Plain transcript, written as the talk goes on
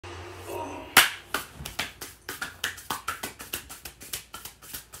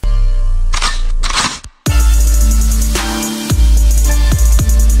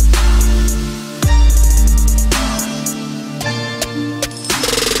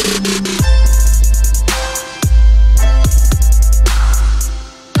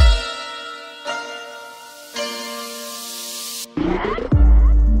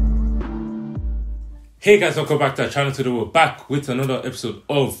Hey guys, welcome back to our channel. Today we're back with another episode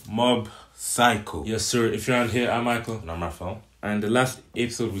of Mob Psycho. Yes sir, if you're on here, I'm Michael. And I'm Raphael. And the last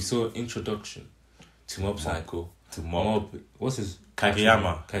episode we saw introduction to Mob Psycho. To Mob. What's his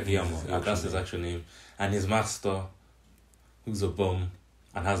Kageyama. Yeah, that's his actual name. And his master, who's a bum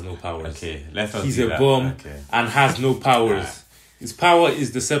and has no powers. Okay, let's not He's do a that. bum Okay. and has no powers. His power is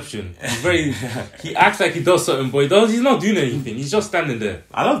deception. He acts like he does something, but he's not doing anything. He's just standing there.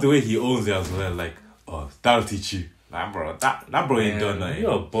 I love the way he owns it as well. Like, oh, that'll teach you. Nah, bro. That bro ain't done nothing.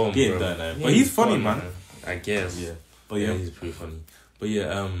 You're a bum, He ain't bro. done nothing. But he's funny, man. I guess. Yeah. But yeah, he's pretty funny. But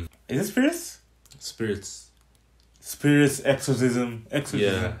yeah, is it spirits? Spirits, exorcism.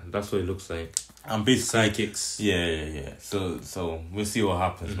 Yeah, that's what it looks like. And basically Psychics. Yeah. So we'll see what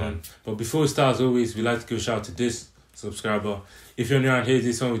happens, man. But before we start, as always, we like to give a shout out to this subscriber. If you're new around here,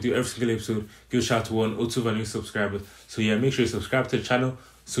 this one we do every single episode. Give a shout out to one or two of our new subscribers. So yeah, make sure you subscribe to the channel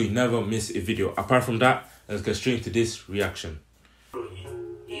so you never miss a video. Apart from that, let's get straight into this reaction.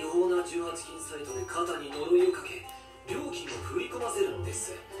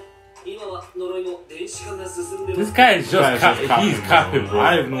 This guy is just he's capping, bro.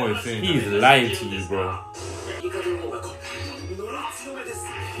 I have no idea. He's lying to you, bro.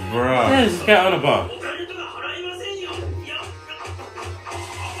 Bro. What is this guy on about?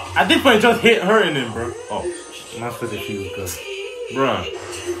 At this point, it just hit hurting him, bro. Oh, Master the feels good. bro.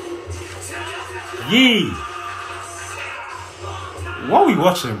 Yee. What are we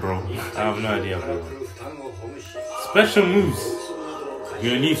watching, bro? I have no idea, bro. Special moves.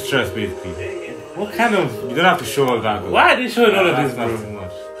 You relieve stress, basically. What kind of... You don't have to show all that, though. Why are they showing all of this, That's not bro?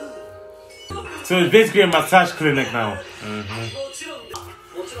 too much. So it's basically a massage clinic now.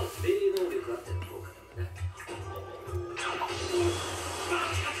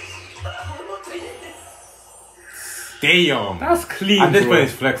 Damn. That's clean, At this bro. point,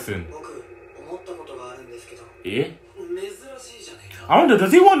 it's flexing. Yeah? I wonder,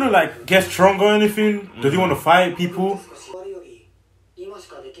 does he want to, like, get stronger or anything? Does he want to fight people?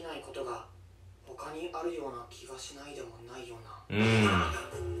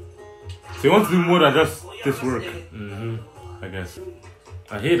 So he wants to do more than just this work. I guess.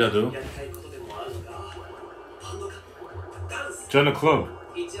 I hate that, though. Join the club.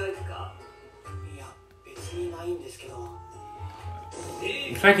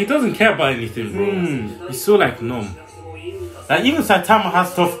 It's like he doesn't care about anything, bro. He's so, like, numb. Like, even Saitama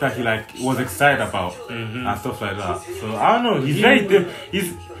has stuff that he, like, was excited about. And stuff like that. So, I don't know. He's very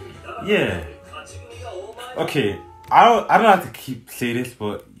he's... Yeah. Okay. I don't have to keep saying this,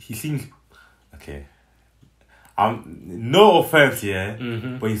 but he seems... Okay. No offense, yeah?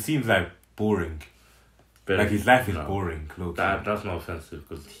 But he seems, like, boring. Like, his life is boring, close. That's not offensive,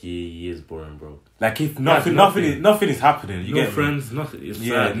 because he is boring, bro. Like, if nothing is happening. You No get friends, nothing. It's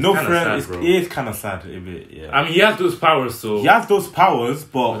Yeah, sad. no It's kinda friends. sad, bro. It is kind of sad a bit, yeah. I mean, he has those powers, so... He has those powers,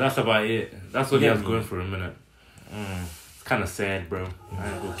 But but... that's about it. That's what he Yeah, has man. going for a minute. It's kind of sad, bro. I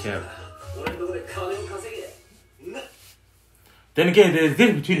ain't gonna care. Then again, there's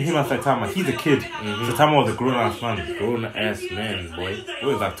this between him and Saitama. He's a kid. Saitama was a grown-ass man. Grown-ass man, boy. He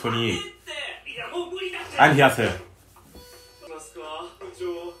was like 28. And he has hair.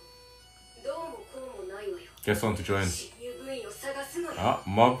 Get someone to join.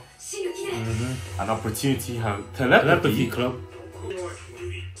 Mob. An opportunity have Telepathy Club.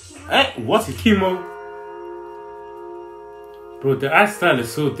 What is Chemo. Bro, the art style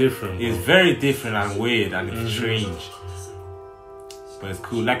is so different, bro. It's very different and weird and it's strange. But it's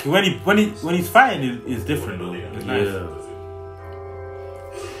cool. Like when he's fighting, it's different though. It's nice. Yeah.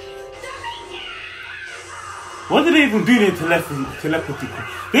 What did they even do in telepathy?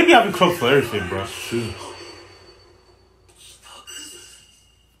 They be having clubs for everything, bro. True.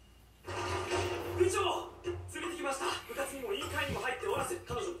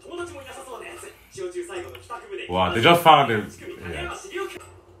 Wow, they just found him. Yeah.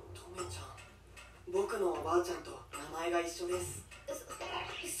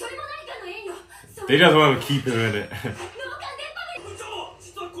 They just want to keep him in it.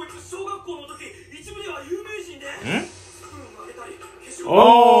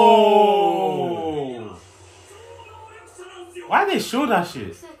 Oh! Why they show that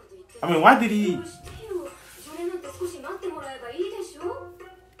shit? I mean, why did he?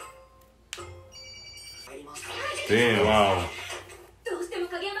 Damn, wow.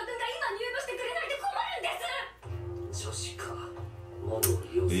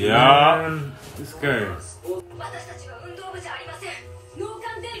 Yeah. Man, this guy.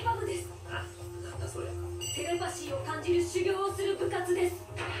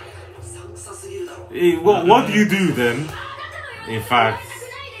 Hey, what do you do then? In fact,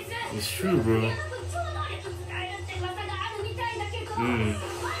 It's true, bro.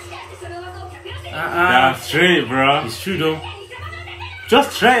 That's straight, bro. It's true though.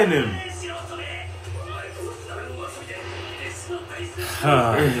 Just threaten him.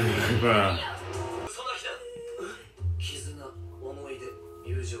 Bruh.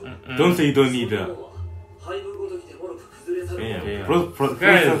 Don't say you don't need that. Yeah. This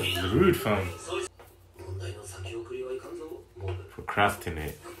guy is rude, fam.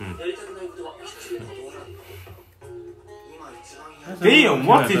 Procrastinate. Damn,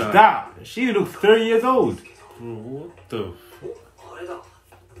 what is that? She looks 30 years old. Bro, what the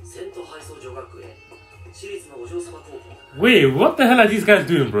Wait, what the hell are these guys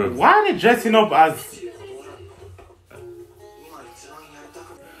doing, bro? Why are they dressing up as...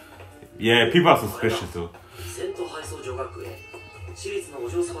 Yeah, people are suspicious though.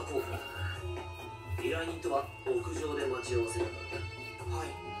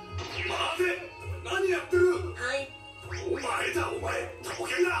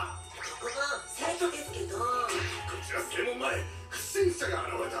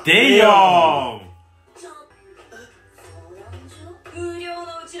 Damn!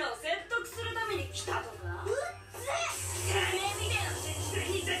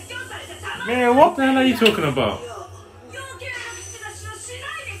 Man, what the hell are you talking about?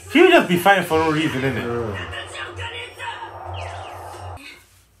 He would just be fighting for no reason, innit?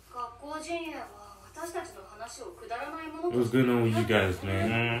 What's going on with you guys,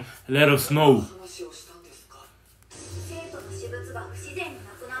 man? Let us know.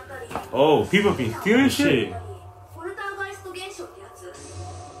 Oh, people been stealing shit.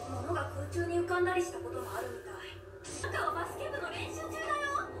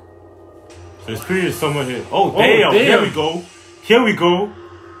 There's pretty someone here. Oh, damn. Damn. Here we go. Here we go.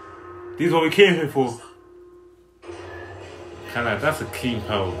 This is what we came here for. Kinda, that's a clean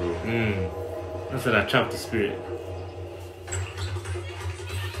power, bro. That's what I trapped the spirit.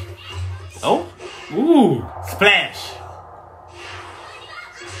 Oh? Ooh! Splash.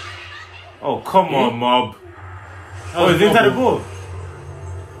 Oh, come on, mob. Oh, it's inside the boat.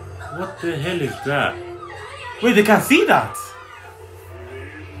 What the hell is that? Wait, they can see that.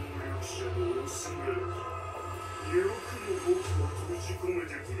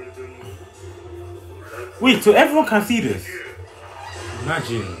 Wait, so everyone can see this?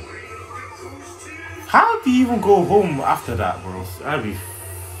 Imagine. How do you even go home after that, bro? I'd be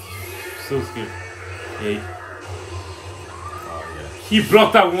so scared. Hey. Oh, yeah. He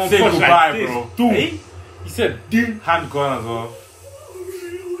blocked that one Say punch goodbye, like this. bro. Doom. Hey? He said, "Doom." Hand gone as well.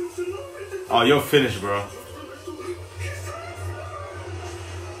 Oh, you're finished, bro.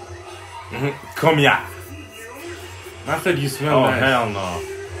 Come here. I said you smell Oh, nice. hell no.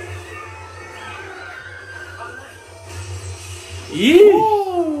 Eee!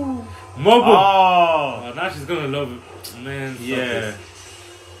 Mobile. Oh, Now she's gonna love it. Man, stop yeah. it.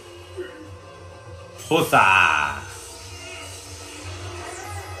 Bossa.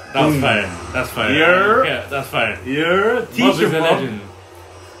 That's fire. That's fire. Yeah. Yeah, that's fire. Yeah. Mob Teacher, is a mob. legend.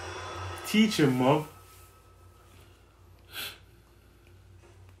 Teacher, mob.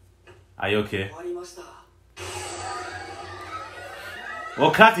 Are you okay?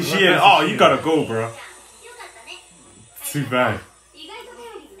 What class is she in? Oh, you gotta go, bro. Too bad.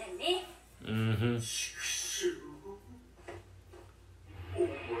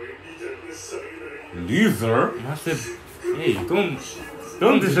 Loser? I said, hey, don't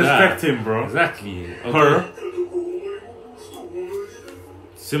Don't do disrespect that. him, bro. Exactly. Okay. Her.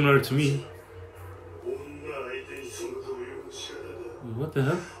 Similar to me. What the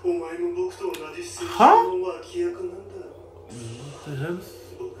hell? Huh? What the hell?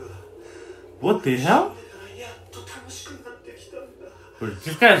 What the hell? Bro,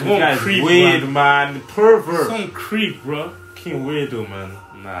 this guy's one This guy's creep, weird, man. man. Pervert. Some creep, bro. King weirdo, man.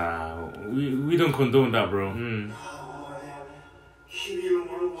 Nah, we don't condone that, bro.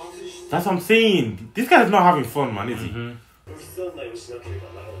 That's what I'm saying. This guy's not having fun, man, is he?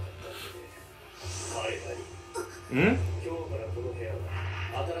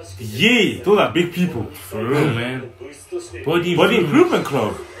 Yeah, those are big people. For real, man. Body Improvement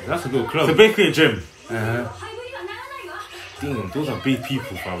Club. That's a good club. So basically a gym. Uh-huh. Damn, those are big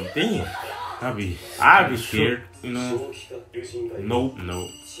people, fam. Damn. I'd be scared. you know. Nope. No.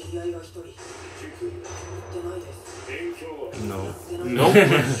 No. Nope.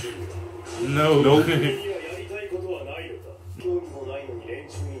 No. Nope.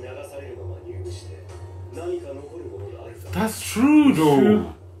 That's true, though.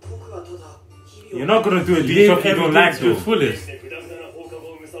 True. You're not gonna do a deep shot you don't like, to the though. fullest.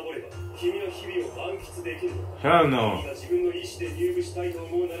 Hell no. That's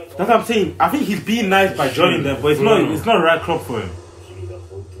what I'm saying. I think he's being nice by joining them, but it's not the right club for him.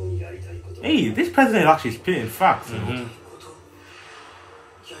 Hey, this president is actually spitting facts. You know?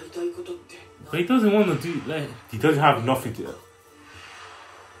 But he doesn't want to do, like... He doesn't have nothing to...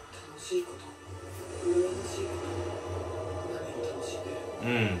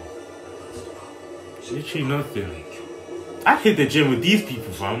 Literally nothing. I hit the gym with these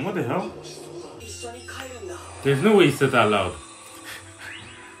people, fam. What the hell? There's no way he said that loud.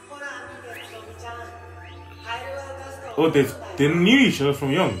 Oh, they knew each other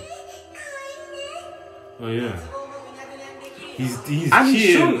from young. Oh yeah. He's And he's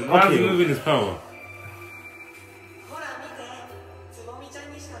cheating. shown- Why is he okay. moving his power?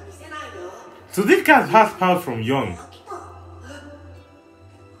 So this guy has power from young.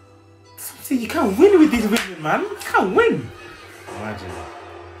 See, you can't win with these women, man. You can't win. Imagine.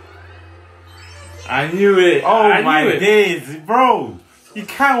 I knew it. Oh I my knew it. days, bro. You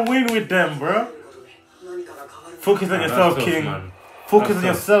can't win with them, bro. Focus on yourself, That's tough, King. man. Focus That's on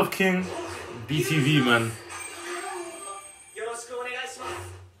tough. yourself, King. BTV, man.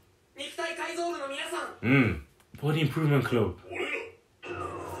 Body Improvement Club.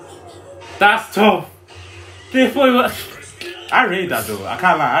 That's tough. They thought he was... I rate that though. I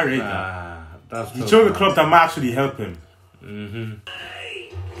can't lie. I rate that. That's He tough, chose a man. club that might actually help him.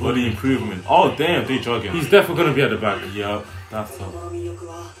 Body improvement. Oh damn, they jogging. He's definitely gonna be at the back. Yup, that's tough.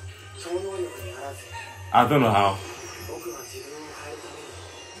 I don't know how.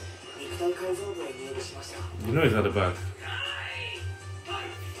 You know he's at the back.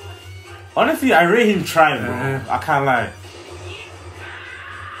 Honestly, I rate him trying, bro. I can't lie.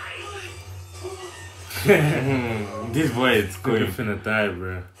 This boy is You're going. finna die,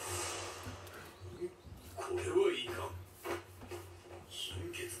 bro.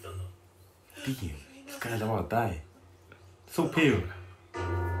 Damn, this guy's about to die. So pale.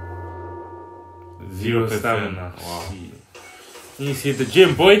 0 stamina. Wow. You see the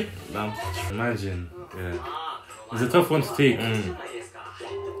gym, boy? Imagine. Yeah. It's a tough one to take.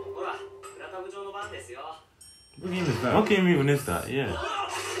 What game is that? What game even is that? Yeah.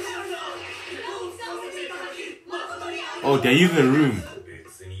 Oh, they're using the room.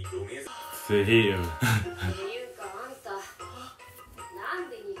 To hate him.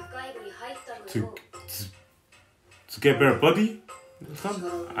 To get better body?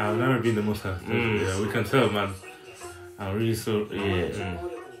 I've never been the most active. Yeah, we can tell, man. I'm really so... Yeah.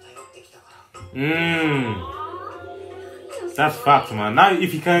 That's fact, man. Now,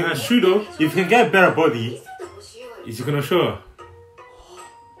 if you can... That's true, though. If you can get better body... Is he gonna show her?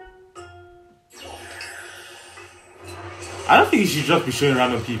 I don't think he should just be showing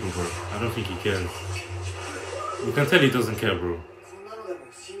random people, bro. I don't think he cares. You can tell he doesn't care, bro.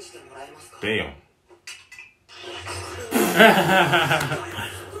 Damn.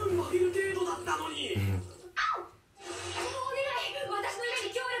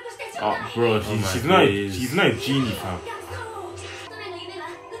 Oh, bro, she's not a genie, fam.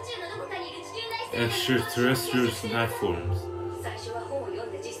 Extraterrestrial life forms.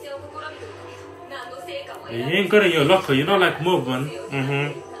 You ain't got it in your locker, you're not like Mob, man.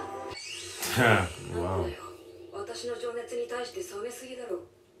 Wow.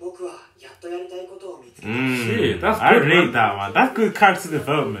 Shit, that's I good, rate man. that, man. That's good character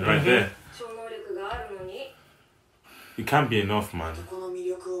development right there. It can't be enough, man.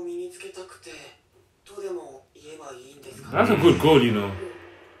 That's a good goal, you know.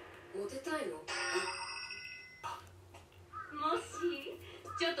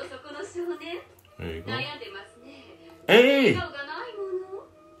 There you go. Hey!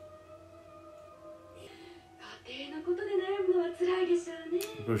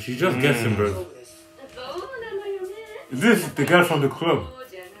 Bro, she just guessing, bro. Is this the girl from the club?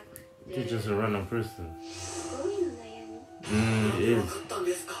 She's just a random person. It is.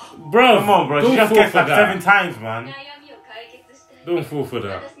 Bro, come on, bro. She Don't just fall guessed for like that. 7 times, man. Don't fall for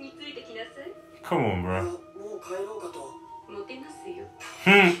that. Come on, bro.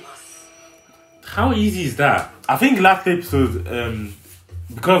 How easy is that? I think last episode,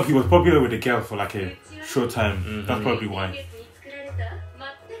 because he was popular with the girl for like a short time, that's probably why.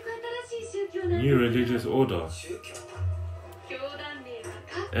 New religious order.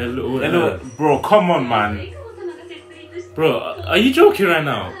 Hello, LOL. bro, come on, man. Bro, are you joking right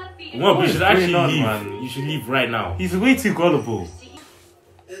now? What, What we is should actually going on, leave. man? You should leave right now. He's way too gullible.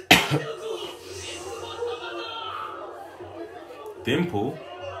 Dimple?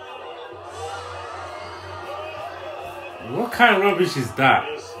 What kind of rubbish is that?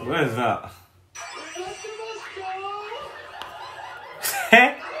 Where is that?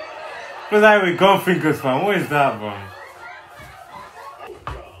 What's that with gun fingers, man? What is that, bro?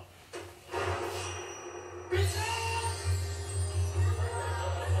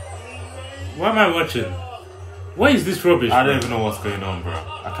 What am I watching? What is this rubbish? I don't even know what's going on, bro.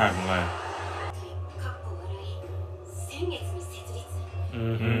 I can't even lie.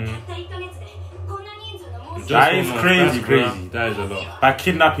 That is crazy, That's bro. crazy. That is a lot. By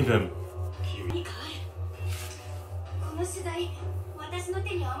kidnapping them.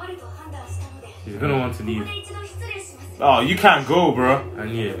 He's gonna want to leave. Oh, you can't go, bro.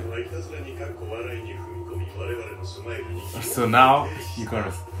 And yeah. So now you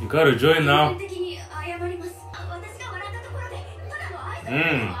gotta join now.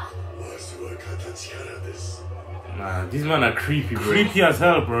 Nah, these men are creepy, bro. Creepy as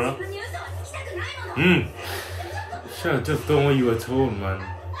hell, bro. Sure, just don't want you at home, man.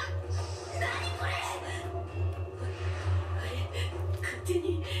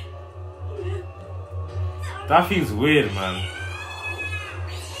 That feels weird, man.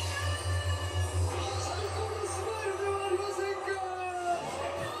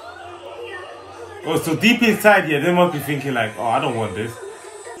 Oh, so deep inside, yeah, they must be thinking like, oh, I don't want this.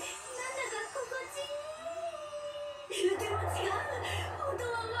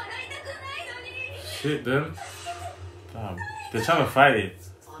 Shit, then. Damn, they're trying to fight it.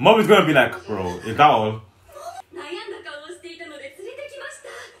 Mom is gonna be like, bro, is that all?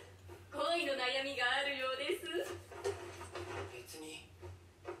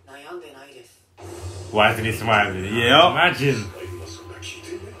 Why isn't he smiling? Yeah. Imagine.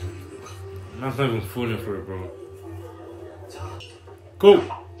 Man's not even falling for it, bro. Go.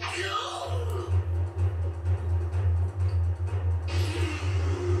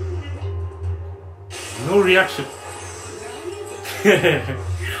 No reaction. Get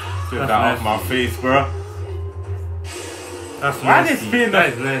that off my face, bro. That's Why nasty. they spin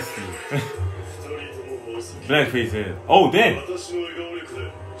That that? is nasty. Black face here. Oh, damn.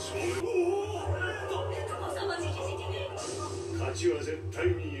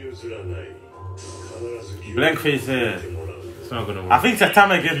 Blank face here. It's not gonna work. I think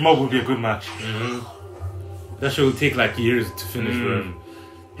Satama against Mob would be a good match. That shit will take like years to finish, bro.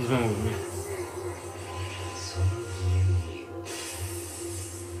 What's wrong with me?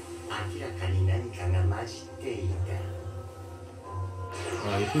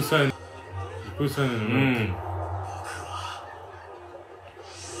 Oh, he put something. He put something in the milk.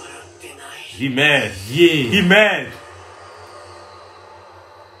 He mad. Yeah. He mad.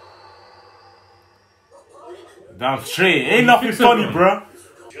 Damn straight. Ain't nothing funny, bro.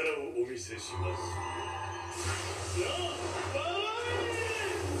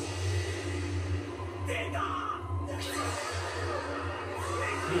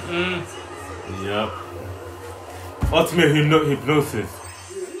 Yep. Ultimate hypnosis.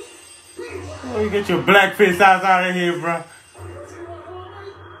 Oh, you get your black face ass out of here, bro.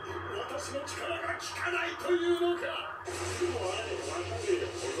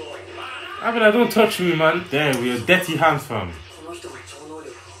 I mean, don't touch me, man. Damn, we are dirty hands, fam.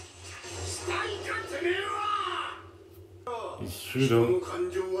 It's true, though.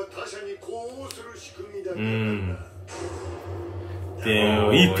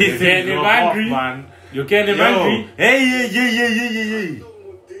 Damn, he pissed getting him off, angry. man. You're getting him angry. Hey, yeah.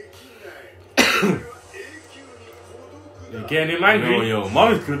 You're getting him angry. Yo,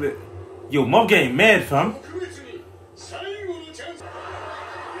 Mom is good. Yo, Mom getting mad, fam.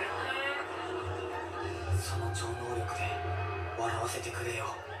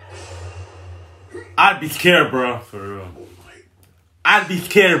 I'd be scared, bro. For real. I'd be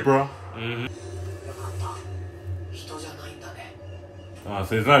scared, bro. Oh,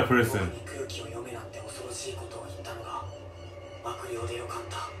 so it's not a person.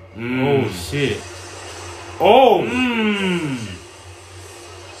 Oh, shit. Oh!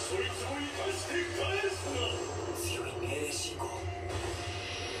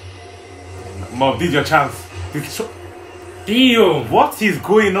 Mom, this is your chance. Damn. What is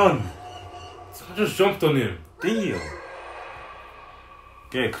going on? I just jumped on him. Damn.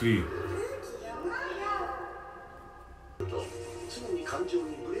 Get a clue.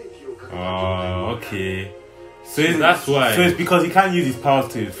 Oh, okay. So that's why. So it's because he can't use his powers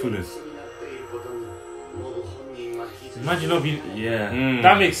to his fullest. Imagine not being. Yeah.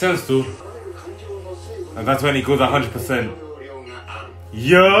 That makes sense, too. And that's when he goes 100%.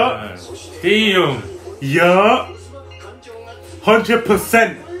 Yeah. Damn. Yeah.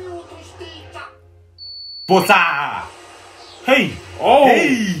 100%. Bossa. Hey. Oh.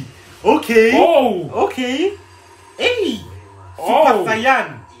 Hey. Okay. Oh. Okay. Hey. Oh. Super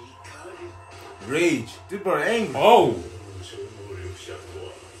Saiyan. Rage. This boy angry. Oh.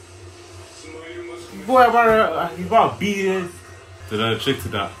 Boy, he's about to beat his. Did I trick to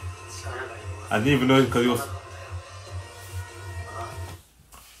that? I didn't even know because he was.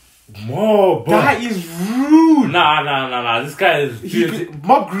 More, bro. That is rude. Nah. This guy is...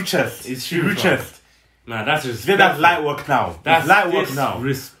 Mob grew chest. It's He grew true, chest. Nah, that's just... That's light work now. That's light work now.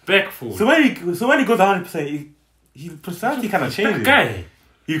 Respectful. So when he goes 100%, his personality kind of changes. That guy.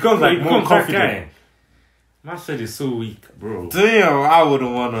 He becomes like more confident. Man said he's so weak, bro. Damn, I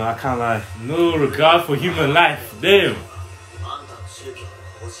wouldn't want to. I can't lie. No regard for human life. Damn.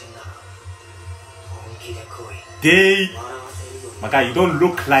 My guy, you don't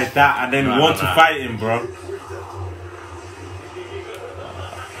look like that and then want to fight him, bro.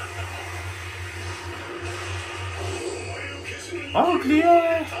 Oh,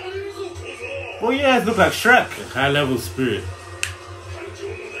 yeah. Oh, yeah, it looks like Shrek. High level spirit.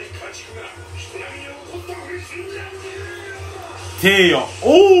 Tail.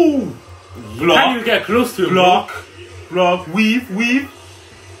 Oh! Block. Can't even get close to him. Block. Weave.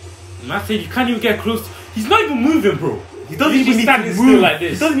 Man said you can't even get close. He's not even moving, bro. He doesn't even need to move like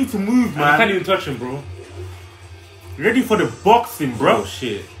this. He doesn't need to move, man. You can't even touch him, bro. Ready for the boxing, bro. Oh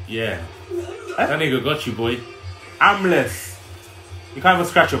shit. Yeah. That nigga got you, boy. Armless. You can't even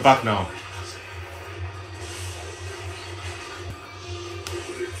scratch your back now.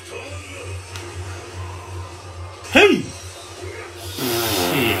 Hey!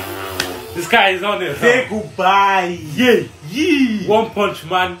 Shit. This guy is on it. Say goodbye. Yeah. One punch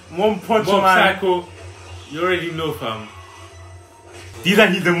man. Mob man. Psycho. You already know, fam. These are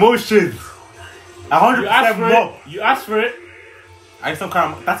his emotions. 100% mob. You asked for it.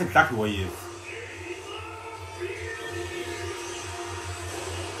 That's exactly what he is.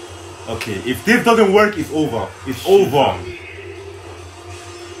 Okay, if this doesn't work, it's over. It's over.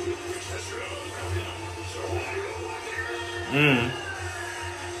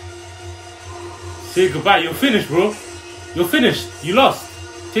 Say goodbye. You're finished, bro. You're finished. You lost.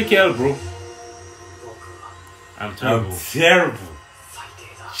 Take your L, bro. I'm terrible.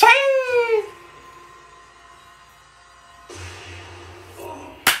 Shine!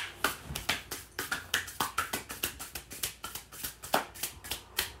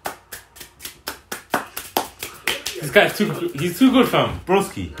 This guy's he's too good, fam.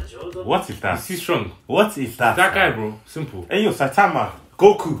 Broski, what is that? He's too strong. What is that? That guy, bro. Simple. Hey, yo, Saitama,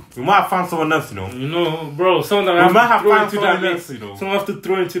 Goku. We might have found someone else, you know. You know, bro, someone that might have throw found into that someone mix. else, you know. Someone have to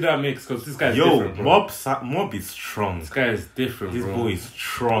throw into that mix because this guy's different, bro. Mob is strong. This guy is different, This bro. boy is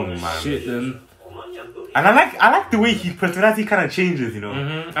strong, man. Shit, then. And I like the way his personality kind of changes, you know.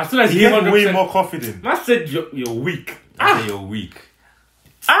 As soon as he gets way more confident. Man said you're weak. You're weak.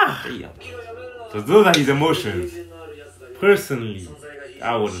 Damn. So those are his emotions. Personally,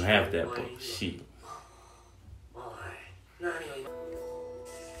 I wouldn't have that, but shit.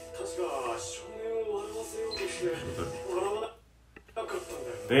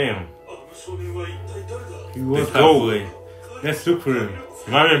 Damn. He was halfway. Let's look for him.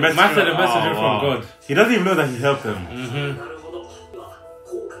 Man said a messenger from God. He doesn't even know that he helped him.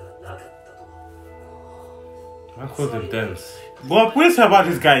 I called him dense. But what's about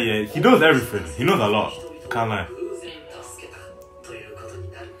this guy here? He knows everything. He knows a lot. Can't lie.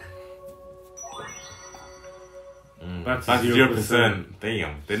 That's 0%.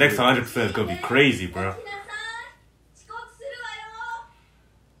 Damn. The next 100% is gonna be crazy, bro.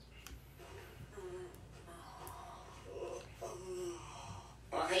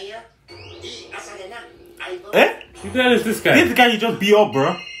 Who the hell is this guy? This is the guy you just beat up,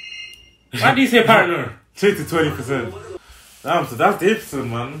 bro. Why do you say partner? 20%. Damn, so that's the episode,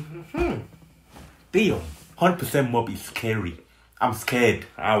 man. Damn. 100% mob is scary. I'm scared.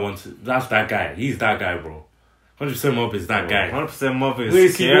 That's that guy. He's that guy, bro. 100% mob is that guy. 100% mob is we need scary,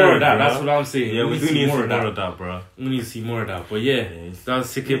 to see more of that. bro. That's what I'm saying. Yeah, we do need more of that, bro. We need to see more of that. But yeah, that was a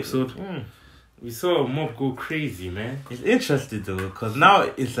sick episode. We saw mob go crazy, man. It's interesting though, because now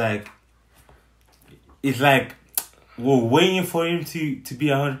it's like we're waiting for him to be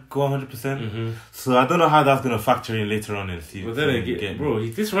go 100%. So I don't know how that's gonna factor in later on in the season. But then again, bro,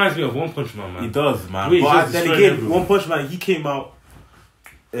 this reminds me of One Punch Man, man. He does, man. Wait, but then again, One Punch Man, he came out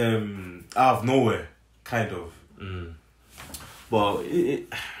out of nowhere, kind of. But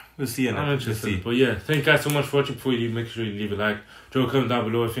we'll see. I'm interested. But yeah, thank you guys so much for watching. Before you leave, make sure you leave a like. Drop a comment down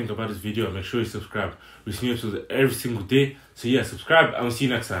below what you think about this video, and make sure you subscribe. We see new episodes every single day. So yeah, subscribe, and we'll see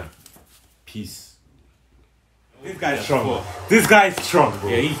you next time. Peace. This guy's strong. This guy's strong, bro.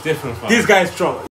 Yeah, he's different. This guy's strong.